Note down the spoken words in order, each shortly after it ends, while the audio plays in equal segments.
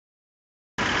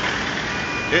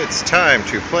It's time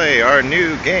to play our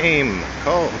new game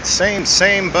called Same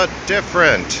Same But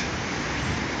Different.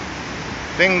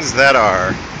 Things that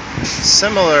are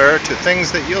similar to things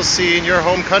that you'll see in your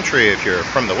home country if you're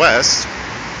from the West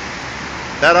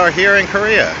that are here in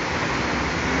Korea.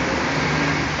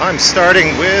 I'm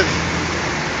starting with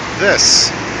this.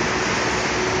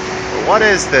 What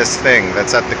is this thing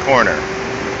that's at the corner?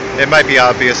 It might be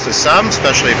obvious to some,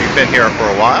 especially if you've been here for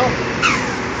a while.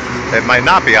 It might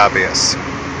not be obvious.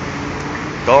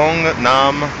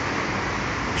 Dongnam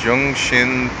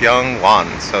Jungshin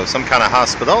Byungwon. So some kind of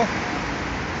hospital.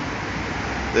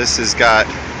 This has got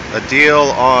a deal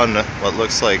on what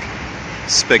looks like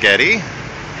spaghetti.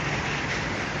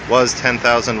 Was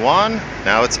 10,000 won,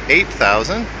 now it's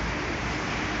 8,000.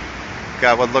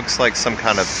 Got what looks like some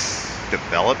kind of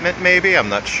development maybe, I'm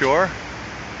not sure.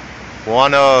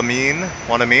 Wanamin,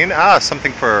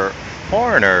 something for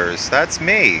foreigners, that's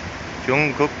me.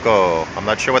 Junggukgo, I'm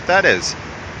not sure what that is.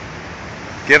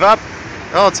 Give up?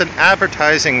 Oh, it's an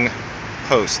advertising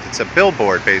post. It's a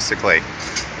billboard, basically.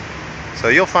 So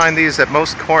you'll find these at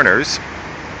most corners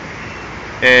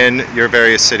in your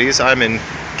various cities. I'm in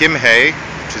Gimhae,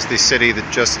 which is the city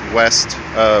that just west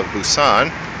of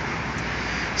Busan.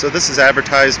 So this is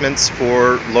advertisements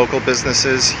for local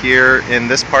businesses here in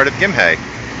this part of Gimhae.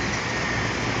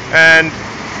 And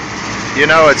you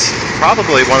know, it's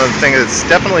probably one of the things that's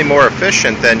definitely more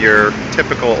efficient than your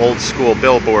typical old school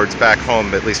billboards back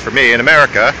home, at least for me, in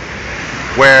America,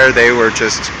 where they were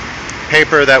just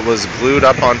paper that was glued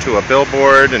up onto a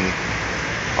billboard and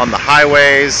on the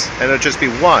highways, and it would just be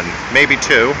one, maybe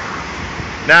two.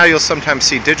 Now you'll sometimes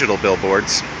see digital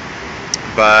billboards,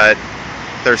 but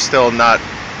they're still not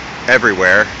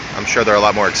everywhere. I'm sure they're a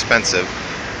lot more expensive.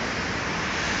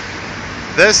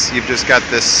 This, you've just got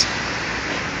this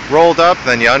rolled up,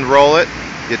 then you unroll it,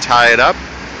 you tie it up,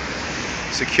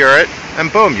 secure it, and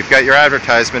boom, you've got your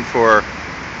advertisement for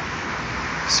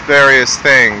various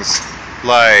things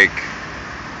like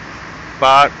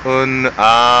Bat Un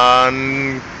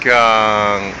An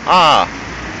Gang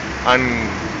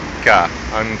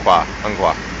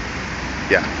Angwa.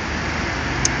 Yeah.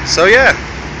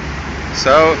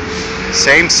 So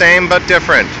same but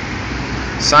different.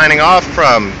 Signing off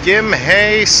from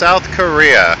Gimhae, South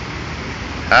Korea.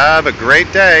 Have a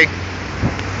great day.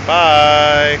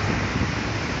 Bye.